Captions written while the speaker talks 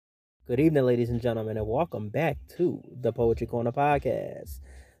Good evening, ladies and gentlemen, and welcome back to the Poetry Corner Podcast.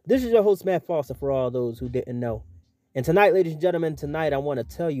 This is your host, Matt Foster, for all those who didn't know. And tonight, ladies and gentlemen, I want to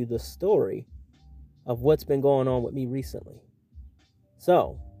tell you the story of what's been going on with me recently.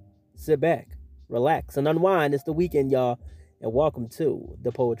 So, sit back, relax, and unwind. It's the weekend, y'all, and welcome to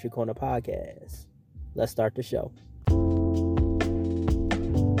the Poetry Corner Podcast. Let's start the show.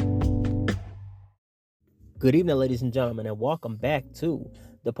 Good evening, ladies and gentlemen, and welcome back to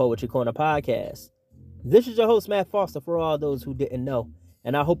the Poetry Corner Podcast. This is your host, Matt Foster, for all those who didn't know,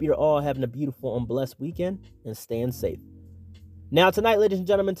 and I hope you're all having a beautiful and blessed weekend and staying safe. Now, tonight, ladies and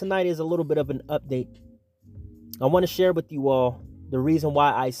gentlemen, tonight is a little bit of an update. I want to share with you all the reason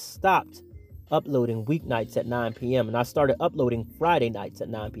why I stopped uploading weeknights at 9 p.m. and I started uploading Friday nights at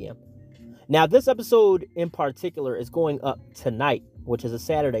 9 p.m. Now, this episode in particular is going up tonight, which is a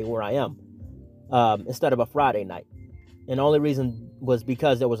Saturday where I am. Instead of a Friday night. And the only reason was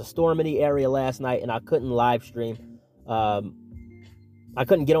because there was a storm in the area last night and I couldn't live stream. I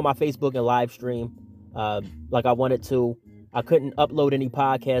couldn't get on my Facebook and live stream like I wanted to. I couldn't upload any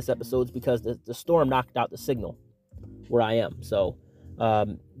podcast episodes because the storm knocked out the signal where I am. So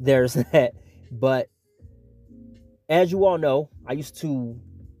there's that. But as you all know, I used to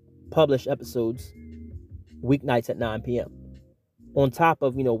publish episodes weeknights at 9 p.m. on top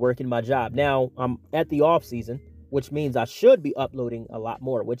of, working my job. Now, I'm at the off season, which means I should be uploading a lot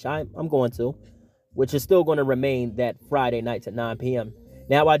more, which I'm going to, which is still going to remain that Friday nights at 9 p.m.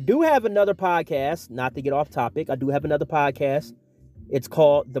 Now, I do have another podcast, not to get off topic. I do have another podcast. It's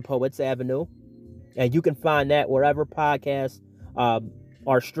called The Poets Avenue, and you can find that wherever podcasts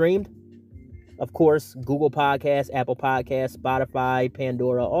are streamed. Of course, Google Podcasts, Apple Podcasts, Spotify,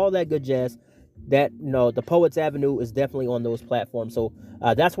 Pandora, all that good jazz. That, the Poets Avenue is definitely on those platforms. So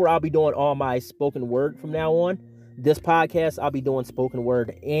that's where I'll be doing all my spoken word from now on. This podcast, I'll be doing spoken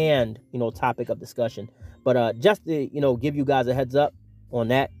word and, topic of discussion. But just to, give you guys a heads up on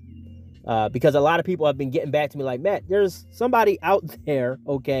that, because a lot of people have been getting back to me like, Matt, there's somebody out there,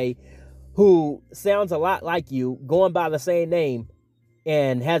 okay, who sounds a lot like you, going by the same name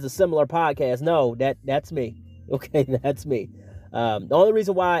and has a similar podcast. No, that's me. Okay, that's me. The only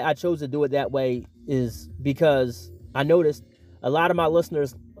reason why I chose to do it that way is because I noticed a lot of my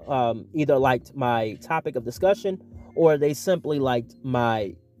listeners either liked my topic of discussion or they simply liked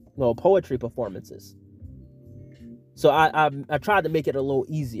my poetry performances. So I tried to make it a little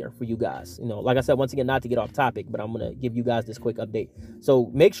easier for you guys. Like I said, once again, not to get off topic, but I'm going to give you guys this quick update. So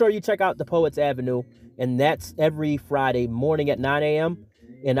make sure you check out the Poets Avenue, and that's every Friday morning at 9 a.m.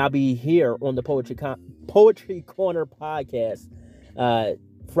 And I'll be here on the Poetry Corner Podcast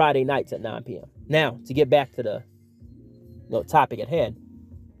Friday nights at 9 p.m. Now, to get back to the topic at hand,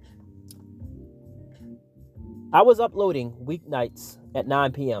 I was uploading weeknights at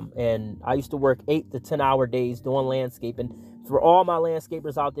 9 p.m. and I used to work 8 to 10 hour days doing landscaping. For all my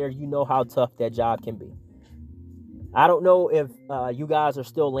landscapers out there, you know how tough that job can be. I don't know if you guys are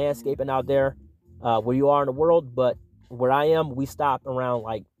still landscaping out there where you are in the world, but where I am, we stop around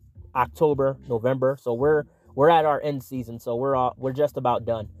like October, November. So we're at our end season, so we're just about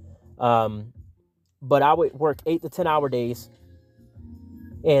done. But I would work 8 to 10 hour days,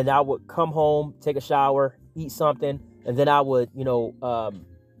 and I would come home, take a shower, eat something, and then I would,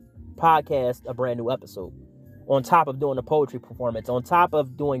 podcast a brand new episode. On top of doing a poetry performance, on top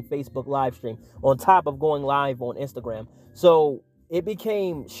of doing Facebook live stream, on top of going live on Instagram. So it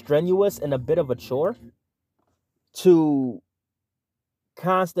became strenuous and a bit of a chore to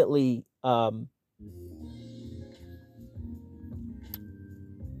constantly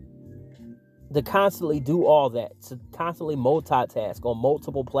do all that, to constantly multitask on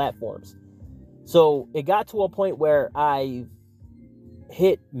multiple platforms. So it got to a point where I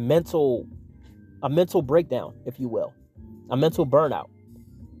hit a mental breakdown, if you will, a mental burnout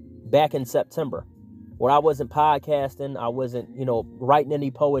back in September, where I wasn't podcasting, I wasn't, writing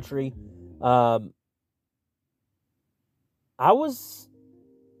any poetry. I was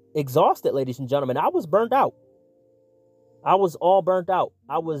exhausted, ladies and gentlemen. I was burnt out. I was all burnt out.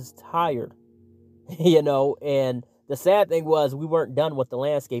 I was tired, and the sad thing was we weren't done with the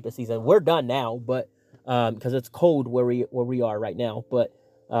landscaping season. We're done now, but because it's cold where we are right now. But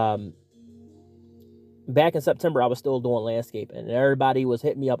back in September, I was still doing landscaping, and everybody was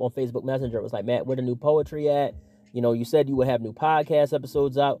hitting me up on Facebook Messenger. It was like, Matt, where the new poetry at? You said you would have new podcast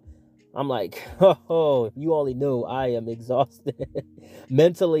episodes out. I'm like, oh, if you only knew, I am exhausted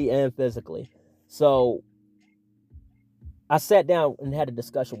mentally and physically. So I sat down and had a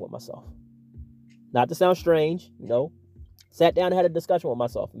discussion with myself. Not to sound strange, Sat down and had a discussion with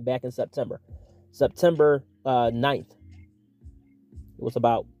myself back in September 9th. It was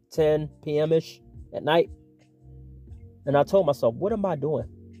about 10 p.m.-ish at night. And I told myself, what am I doing?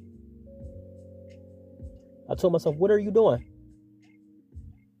 I told myself, what are you doing?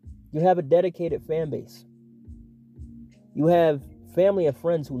 You have a dedicated fan base. You have family and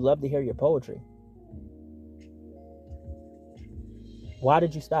friends who love to hear your poetry. Why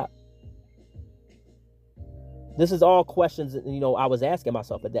did you stop? This is all questions that, I was asking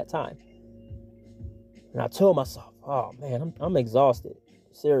myself at that time. And I told myself, oh man, I'm exhausted.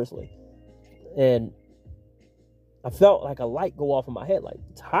 Seriously. And I felt like a light go off in my head, like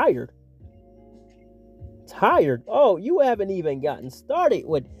tired. Oh, you haven't even gotten started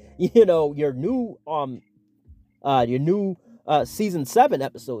with, your new season 7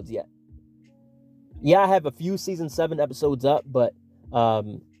 episodes yet. Yeah, I have a few season 7 episodes up, but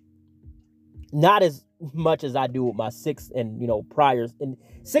not as much as I do with my 6 and priors and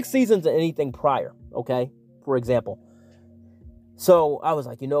 6 seasons and anything prior. Okay, for example. So I was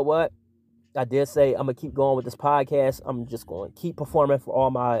like, you know what? I did say I'm gonna keep going with this podcast. I'm just going to keep performing for all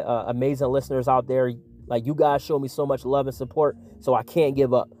my amazing listeners out there. Like, you guys show me so much love and support, so I can't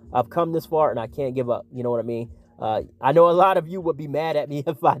give up. I've come this far and I can't give up. You know what I mean? I know a lot of you would be mad at me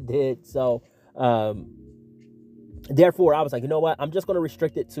if I did. So therefore, I was like, you know what? I'm just going to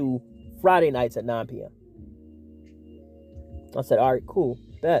restrict it to Friday nights at 9 p.m. I said, all right, cool,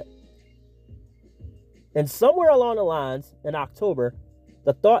 bet. And somewhere along the lines in October,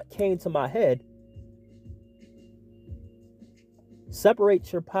 the thought came to my head,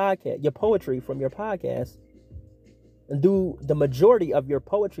 separate your podcast, your poetry from your podcast, and do the majority of your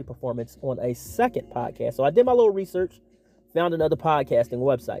poetry performance on a second podcast. So I did my little research, found another podcasting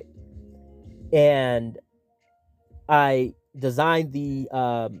website, and I designed the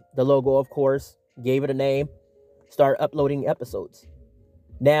logo, of course, gave it a name, started uploading episodes.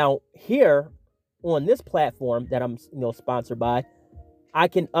 Now, here on this platform that I'm sponsored by, I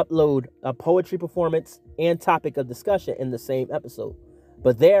can upload a poetry performance and topic of discussion in the same episode.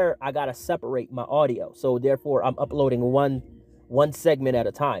 But there, I got to separate my audio. So therefore, I'm uploading one segment at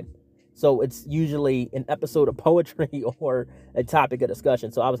a time. So it's usually an episode of poetry or a topic of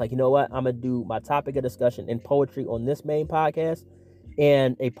discussion. So I was like, you know what? I'm going to do my topic of discussion and poetry on this main podcast,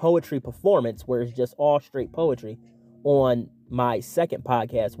 and a poetry performance where it's just all straight poetry on my second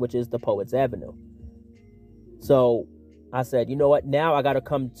podcast, which is The Poets Avenue. So I said, you know what? Now I got to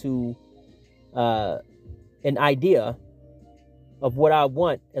come to an idea of what I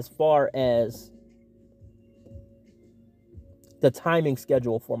want as far as the timing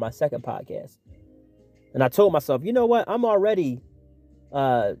schedule for my second podcast. And I told myself, you know what? I'm already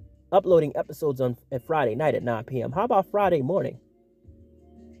uploading episodes on Friday night at 9 p.m. How about Friday morning?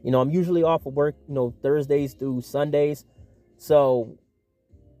 I'm usually off of work, Thursdays through Sundays. So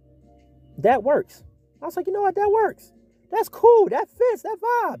that works. I was like, you know what? That works. That's cool. That fits. That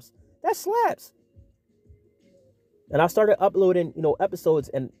vibes. That slaps. And I started uploading, episodes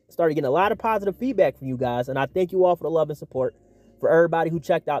and started getting a lot of positive feedback from you guys. And I thank you all for the love and support. For everybody who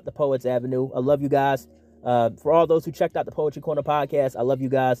checked out The Poets Avenue, I love you guys. For all those who checked out the Poetry Corner podcast, I love you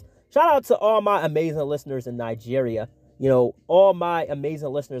guys. Shout out to all my amazing listeners in Nigeria. All my amazing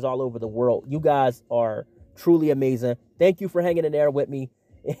listeners all over the world. You guys are truly amazing. Thank you for hanging in there with me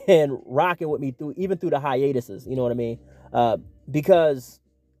and rocking with me through the hiatuses. You know what I mean? Because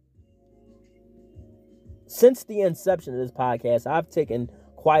since the inception of this podcast, I've taken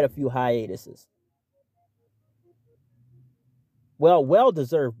quite a few hiatuses.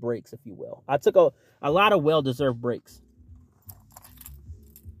 Well-deserved breaks, if you will. I took a lot of well-deserved breaks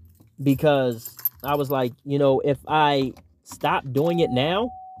because I was like, if I stop doing it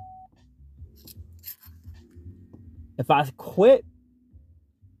now, if I quit,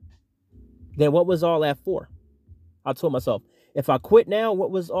 then what was all that for? I told myself, if I quit now,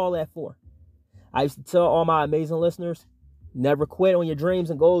 what was all that for? I used to tell all my amazing listeners, never quit on your dreams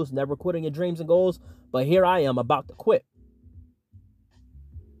and goals, never quit on your dreams and goals. But here I am about to quit.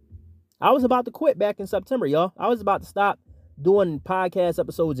 I was about to quit back in September, y'all. I was about to stop doing podcast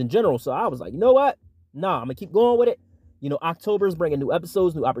episodes in general. So I was like, you know what? Nah, I'm going to keep going with it. October is bringing new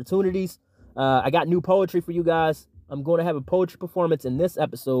episodes, new opportunities. I got new poetry for you guys. I'm going to have a poetry performance in this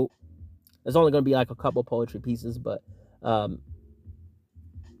episode. There's only going to be like a couple poetry pieces, but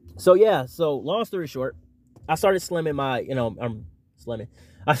so long story short, I started slimming my, I'm slimming.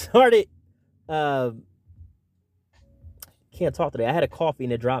 I started, can't talk today. I had a coffee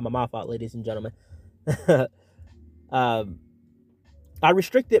and it dried my mouth out, ladies and gentlemen. I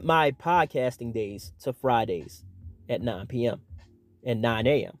restricted my podcasting days to Fridays at 9 p.m. and 9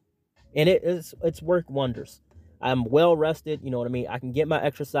 a.m. And it's worked wonders. I'm well rested, you know what I mean? I can get my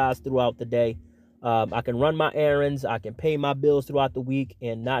exercise throughout the day. I can run my errands. I can pay my bills throughout the week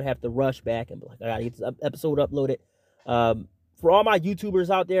and not have to rush back and be like, I gotta get this episode uploaded. For all my YouTubers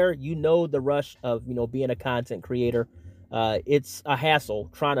out there, you know the rush of being a content creator. It's a hassle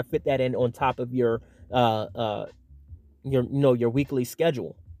trying to fit that in on top of your your weekly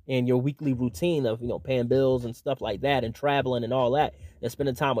schedule and your weekly routine of paying bills and stuff like that and traveling and all that and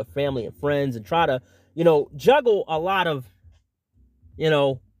spending time with family and friends and try to juggle a lot of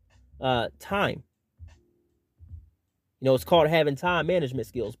time. It's called having time management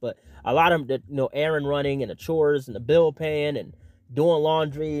skills, but a lot of the errand running and the chores and the bill paying and doing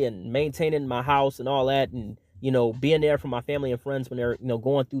laundry and maintaining my house and all that, and being there for my family and friends when they're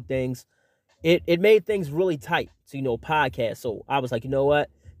going through things, it made things really tight to podcast. So I was like, you know what,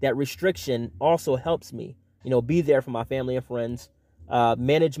 that restriction also helps me be there for my family and friends,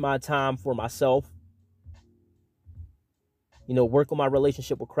 manage my time for myself, work on my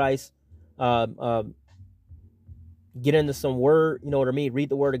relationship with Christ, get into some word, read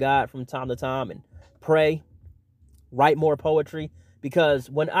the word of God from time to time and pray, write more poetry. Because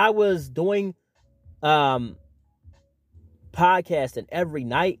when I was doing podcasting every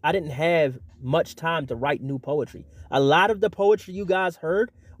night, I didn't have much time to write new poetry. A lot of the poetry you guys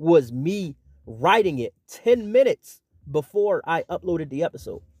heard was me writing it 10 minutes before I uploaded the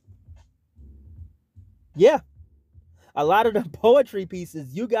episode. Yeah. A lot of the poetry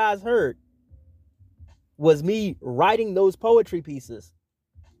pieces you guys heard was me writing those poetry pieces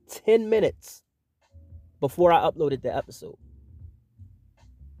 10 minutes before I uploaded the episode.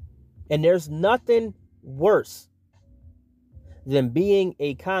 And there's nothing worse than being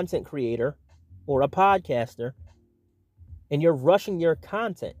a content creator or a podcaster and you're rushing your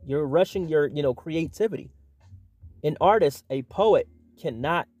content. You're rushing your, creativity. An artist, a poet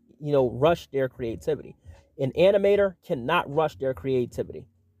cannot, rush their creativity. An animator cannot rush their creativity.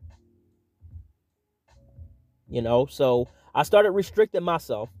 So I started restricting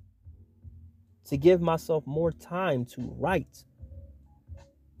myself to give myself more time to write.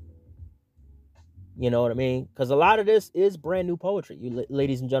 You know what I mean? Because a lot of this is brand new poetry, you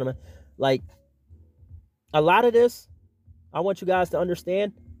ladies and gentlemen. Like, a lot of this, I want you guys to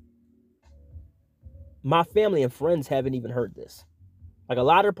understand, my family and friends haven't even heard this. Like, a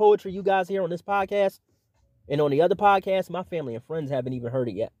lot of the poetry you guys hear on this podcast and on the other podcast, my family and friends haven't even heard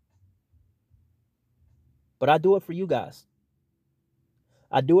it yet. But I do it for you guys.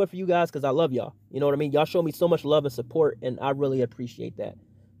 I do it for you guys because I love y'all. You know what I mean? Y'all show me so much love and support, and I really appreciate that.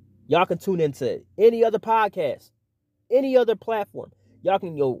 Y'all can tune into any other podcast, any other platform. Y'all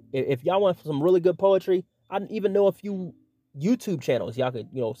can if y'all want some really good poetry, I even know a few YouTube channels y'all could,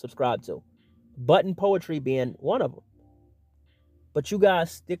 subscribe to. Button Poetry being one of them. But you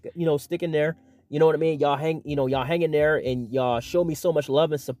guys stick in there. You know what I mean? Y'all hang in there and y'all show me so much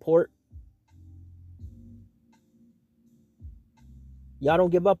love and support. Y'all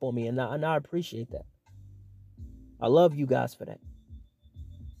don't give up on me, and I appreciate that. I love you guys for that.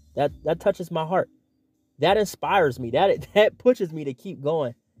 That touches my heart. That inspires me. That pushes me to keep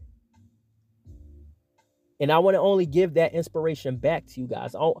going. And I want to only give that inspiration back to you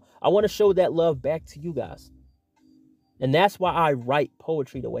guys. I want to show that love back to you guys. And that's why I write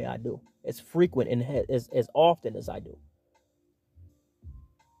poetry the way I do. As frequent and as often as I do.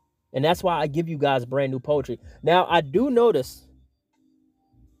 And that's why I give you guys brand new poetry. Now, I do notice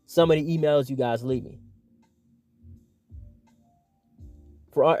some of the emails you guys leave me.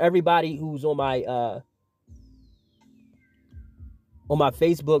 For everybody who's on my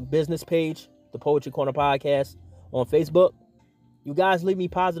Facebook business page, the Poetry Corner Podcast on Facebook, you guys leave me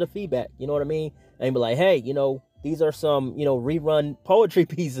positive feedback. You know what I mean? And be like, hey, these are some, rerun poetry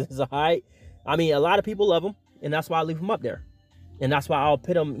pieces, all right? I mean, a lot of people love them, and that's why I leave them up there. And that's why I'll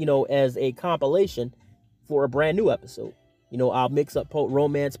put them, as a compilation for a brand new episode. I'll mix up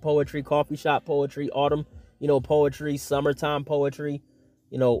romance poetry, coffee shop poetry, autumn, poetry, summertime poetry,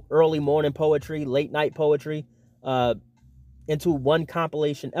 early morning poetry, late night poetry, into one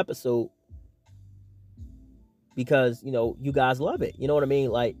compilation episode. Because, you guys love it. You know what I mean?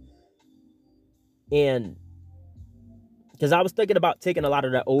 Like, and because I was thinking about taking a lot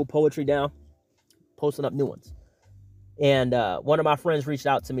of that old poetry down, posting up new ones. And one of my friends reached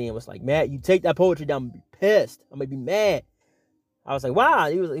out to me and was like, Matt, you take that poetry down, I'm gonna be pissed. I'm gonna be mad. I was like, wow.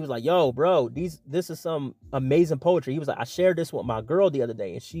 He was like, yo, bro, this is some amazing poetry. He was like, I shared this with my girl the other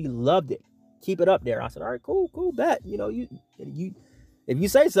day and she loved it. Keep it up there. I said, all right, cool, bet. You if you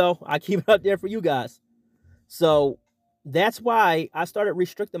say so, I keep it up there for you guys. So that's why I started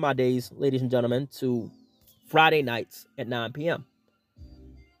restricting my days, ladies and gentlemen, to Friday nights at 9 p.m.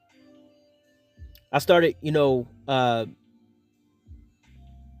 I started,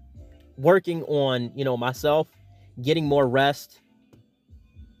 working on, myself, getting more rest,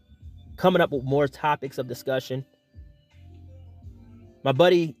 coming up with more topics of discussion. My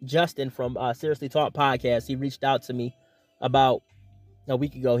buddy Justin from Seriously Talk Podcast, he reached out to me about a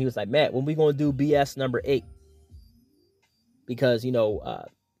week ago. He was like, Matt, when we going to do BS number 8? Because, on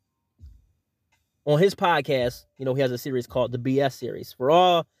his podcast, he has a series called the BS series. For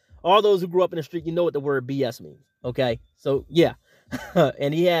all those who grew up in the street, you know what the word BS means. Okay. So yeah.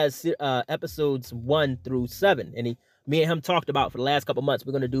 And he has episodes 1 through 7. And me and him talked about for the last couple months,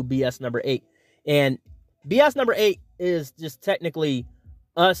 we're going to do BS number 8. And BS number 8 is just technically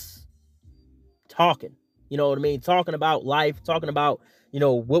us talking. You know what I mean? Talking about life, talking about,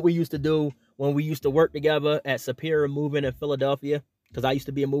 what we used to do when we used to work together at Superior Moving in Philadelphia, because I used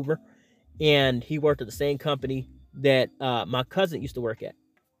to be a mover. And he worked at the same company that my cousin used to work at.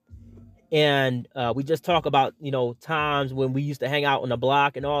 And we just talk about, times when we used to hang out on the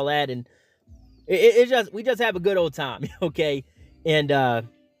block and all that. And we just have a good old time. Okay. And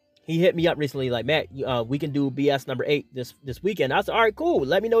he hit me up recently like, Matt, we can do BS number 8 this weekend. I said, all right, cool.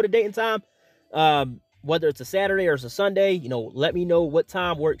 Let me know the date and time. Whether it's a Saturday or it's a Sunday, let me know what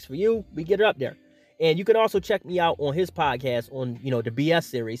time works for you. We get it up there. And you can also check me out on his podcast on, the BS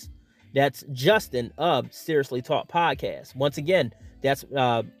series. That's Justin of Seriously Talk Podcast. Once again, that's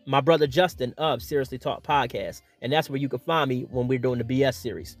my brother Justin of Seriously Talk Podcast. And that's where you can find me when we're doing the BS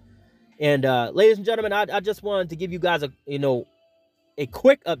series. And ladies and gentlemen, I just wanted to give you guys a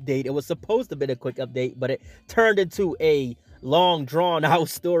quick update. It was supposed to be a quick update, but it turned into a long, drawn-out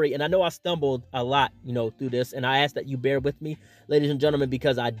story. And I know I stumbled a lot, through this. And I ask that you bear with me, ladies and gentlemen,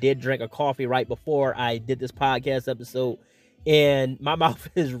 because I did drink a coffee right before I did this podcast episode. And my mouth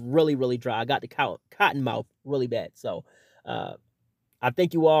is really, really dry. I got the cotton mouth really bad. So I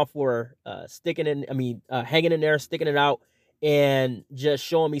thank you all for hanging in there, sticking it out, and just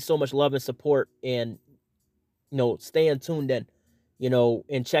showing me so much love and support, and, staying tuned in,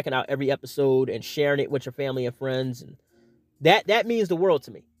 and checking out every episode and sharing it with your family and friends. And that means the world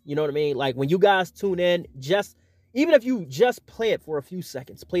to me. You know what I mean? Like when you guys tune in, even if you just play it for a few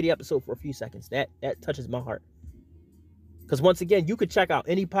seconds, play the episode for a few seconds, that touches my heart. Because once again, you could check out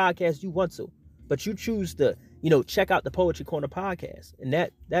any podcast you want to, but you choose to, check out the Poetry Corner podcast. And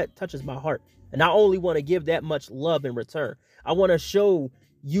that touches my heart. And I only want to give that much love in return. I want to show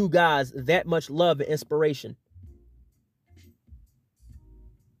you guys that much love and inspiration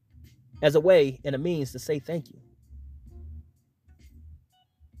as a way and a means to say thank you.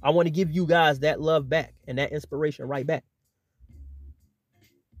 I want to give you guys that love back and that inspiration right back.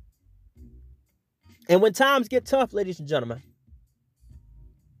 And when times get tough, ladies and gentlemen,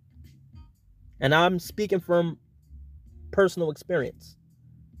 and I'm speaking from personal experience,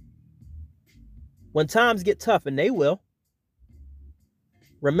 when times get tough, and they will,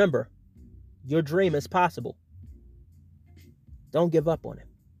 remember, your dream is possible. Don't give up on it.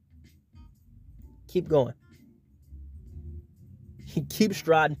 Keep going. Keep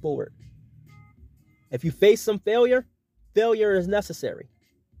striding forward. If you face some failure is necessary.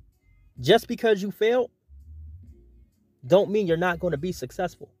 Just because you failed, don't mean you're not going to be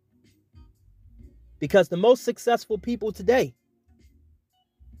successful. Because the most successful people today,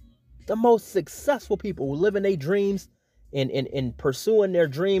 the most successful people living their dreams and pursuing their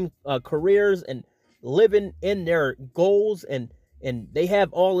dream careers and living in their goals, and they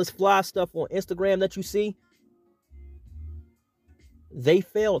have all this fly stuff on Instagram that you see, they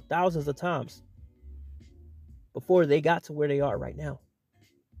failed thousands of times before they got to where they are right now.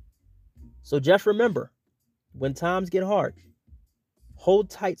 So just remember, when times get hard, hold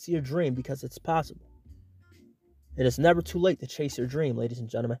tight to your dream, because it's possible. It is never too late to chase your dream, ladies and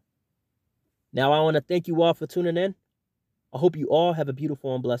gentlemen. Now, I want to thank you all for tuning in. I hope you all have a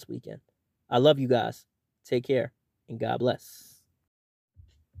beautiful and blessed weekend. I love you guys. Take care, and God bless.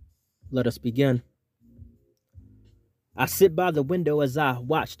 Let us begin. I sit by the window as I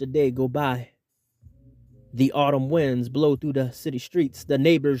watch the day go by. The autumn winds blow through the city streets, the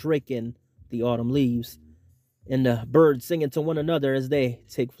neighbors rake in the autumn leaves, and the birds singing to one another as they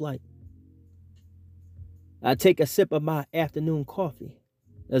take flight. I take a sip of my afternoon coffee.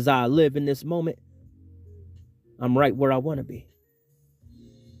 As I live in this moment, I'm right where I want to be.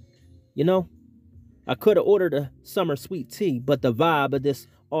 I could have ordered a summer sweet tea, but the vibe of this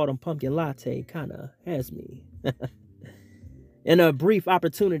autumn pumpkin latte kind of has me. And a brief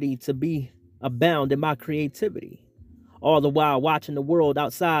opportunity to be abound in my creativity, all the while watching the world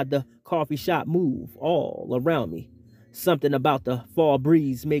outside the coffee shop move all around me. Something about the fall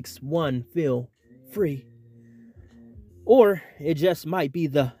breeze makes one feel free. Or it just might be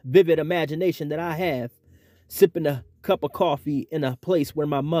the vivid imagination that I have, sipping a cup of coffee in a place where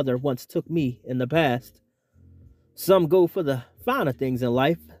my mother once took me in the past. Some go for the finer things in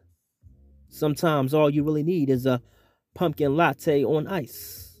life. Sometimes all you really need is a pumpkin latte on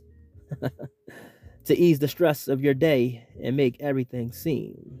ice to ease the stress of your day and make everything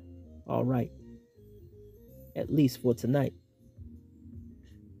seem all right. At least for tonight.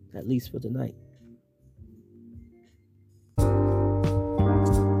 At least for tonight.